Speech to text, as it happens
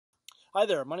Hi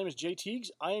there, my name is Jay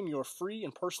Teagues. I am your free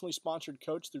and personally sponsored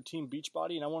coach through Team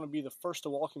Beachbody, and I want to be the first to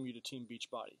welcome you to Team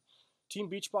Beachbody. Team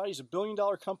Beachbody is a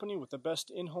billion-dollar company with the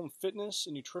best in-home fitness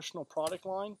and nutritional product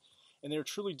line, and they are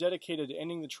truly dedicated to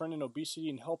ending the trend in obesity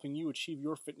and helping you achieve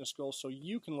your fitness goals so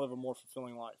you can live a more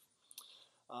fulfilling life.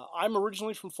 I'm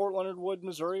originally from Fort Leonard Wood,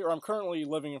 Missouri, or I'm currently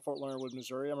living in Fort Leonard Wood,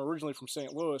 Missouri. I'm originally from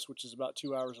St. Louis, which is about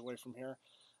 2 hours away from here.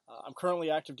 I'm currently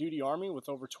active duty Army with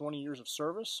over 20 years of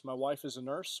service. My wife is a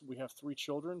nurse. We have 3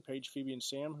 children, Paige, Phoebe, and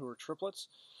Sam, who are triplets.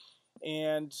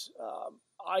 And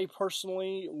I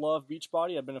personally love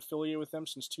Beachbody. I've been affiliated with them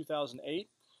since 2008.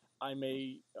 I'm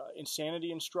a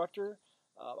Insanity instructor.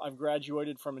 I've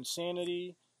graduated from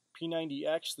Insanity,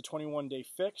 P90X, the 21-day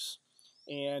fix,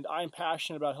 and I'm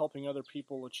passionate about helping other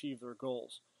people achieve their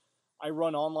goals. I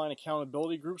run online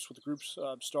accountability groups with groups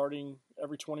starting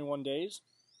every 21 days.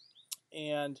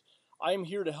 And I am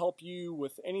here to help you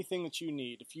with anything that you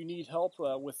need. If you need help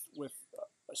with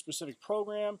a specific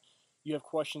program, you have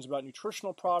questions about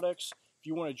nutritional products, if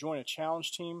you want to join a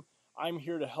challenge team, I'm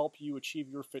here to help you achieve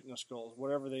your fitness goals,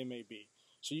 whatever they may be.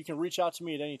 So you can reach out to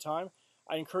me at any time.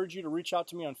 I encourage you to reach out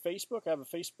to me on Facebook. I have a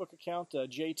Facebook account,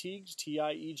 J Teagues,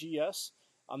 T-I-E-G-S.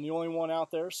 I'm the only one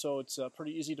out there, so it's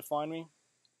pretty easy to find me.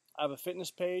 I have a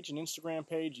fitness page, an Instagram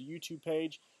page, a YouTube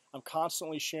page. I'm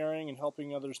constantly sharing and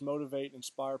helping others motivate and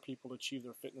inspire people to achieve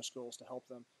their fitness goals to help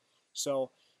them.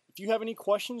 So if you have any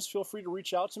questions, feel free to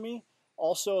reach out to me.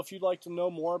 Also, if you'd like to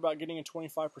know more about getting a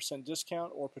 25%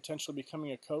 discount or potentially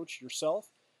becoming a coach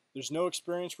yourself, there's no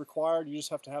experience required. You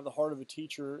just have to have the heart of a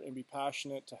teacher and be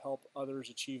passionate to help others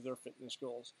achieve their fitness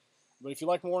goals. But if you'd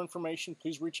like more information,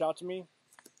 please reach out to me.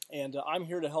 And I'm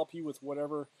here to help you with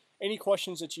any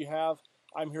questions that you have.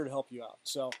 I'm here to help you out.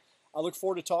 So I look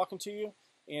forward to talking to you.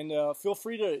 And feel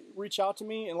free to reach out to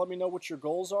me and let me know what your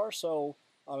goals are. So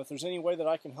if there's any way that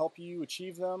I can help you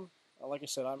achieve them, like I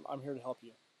said, I'm here to help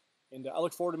you. And I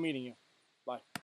look forward to meeting you. Bye.